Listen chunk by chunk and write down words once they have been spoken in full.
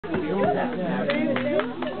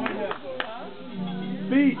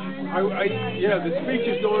Speech. Yeah, the speech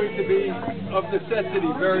is going to be of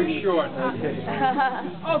necessity very short.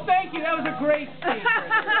 Oh, thank you. That was a great speech.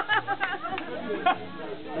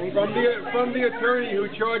 From the attorney who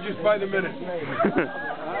charges by the minute.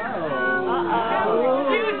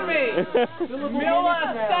 Excuse me. Bill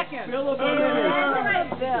second.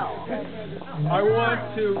 I want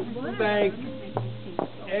to thank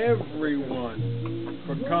everyone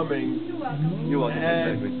for coming,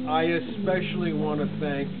 and I especially want to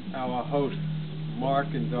thank our hosts, Mark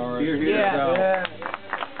and Doris.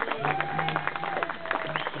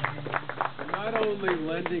 For not only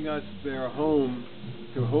lending us their home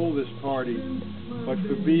to hold this party, but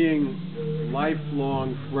for being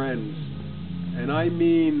lifelong friends. And I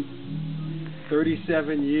mean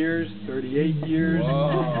 37 years, 38 years.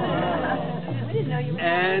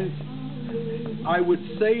 And I would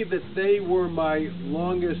say that they were my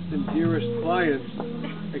longest and dearest clients,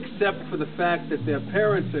 except for the fact that their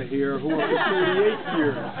parents are here, who are for 38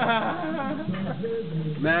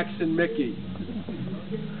 years. Max and Mickey.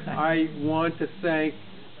 I want to thank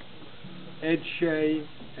Ed Shea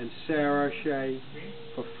and Sarah Shea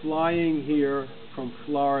for flying here from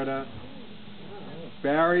Florida,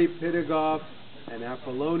 Barry Pitagoff and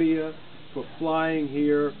Apollonia for flying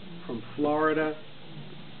here from Florida,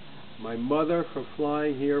 my mother for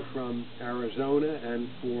flying here from Arizona and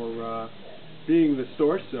for being the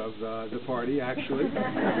source of the party, actually. Get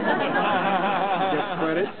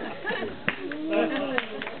credit.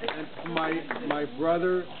 And my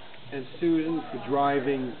brother and Susan for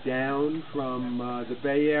driving down from the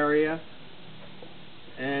Bay Area,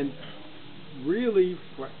 and really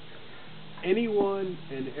for anyone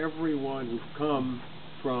and everyone who've come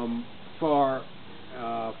from far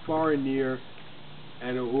and near,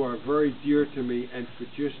 and who are very dear to me, and for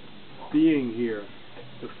just being here.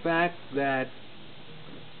 The fact that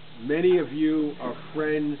many of you are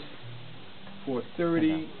friends for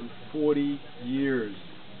 30 and 40 years,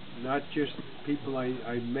 not just people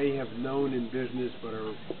I may have known in business, but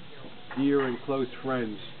are dear and close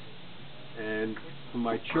friends. And for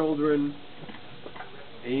my children,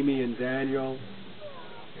 Amy and Daniel,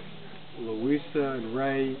 Louisa and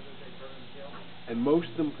Ray, and most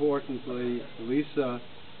importantly, Lisa,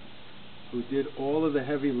 who did all of the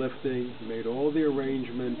heavy lifting, made all the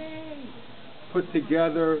arrangements, put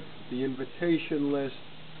together the invitation list,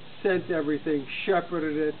 sent everything,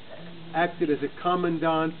 shepherded it, acted as a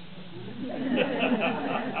commandant,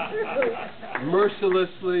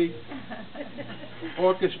 mercilessly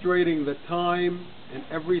orchestrating the time and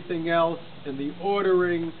everything else, and the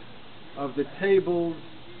ordering of the tables,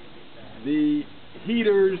 the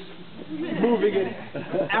heaters, moving it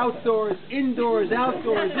outdoors, indoors,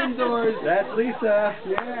 outdoors, indoors. That's Lisa.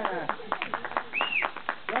 Yeah.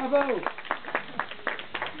 Bravo.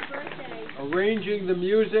 Arranging the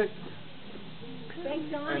music.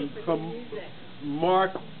 And from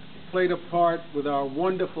Mark played a part with our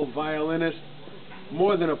wonderful violinist.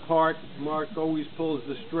 More than a part, Mark always pulls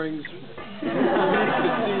the strings.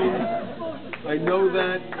 I know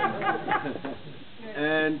that.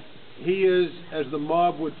 And he is, as the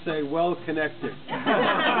mob would say, well connected.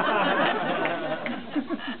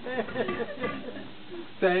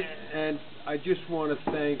 And I just want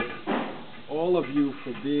to thank all of you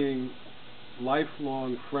for being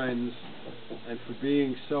lifelong friends and for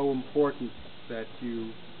being so important that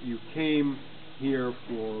you came here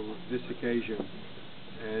for this occasion.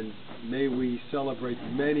 And may we celebrate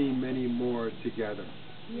many, many more together.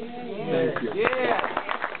 Thank you. Yeah.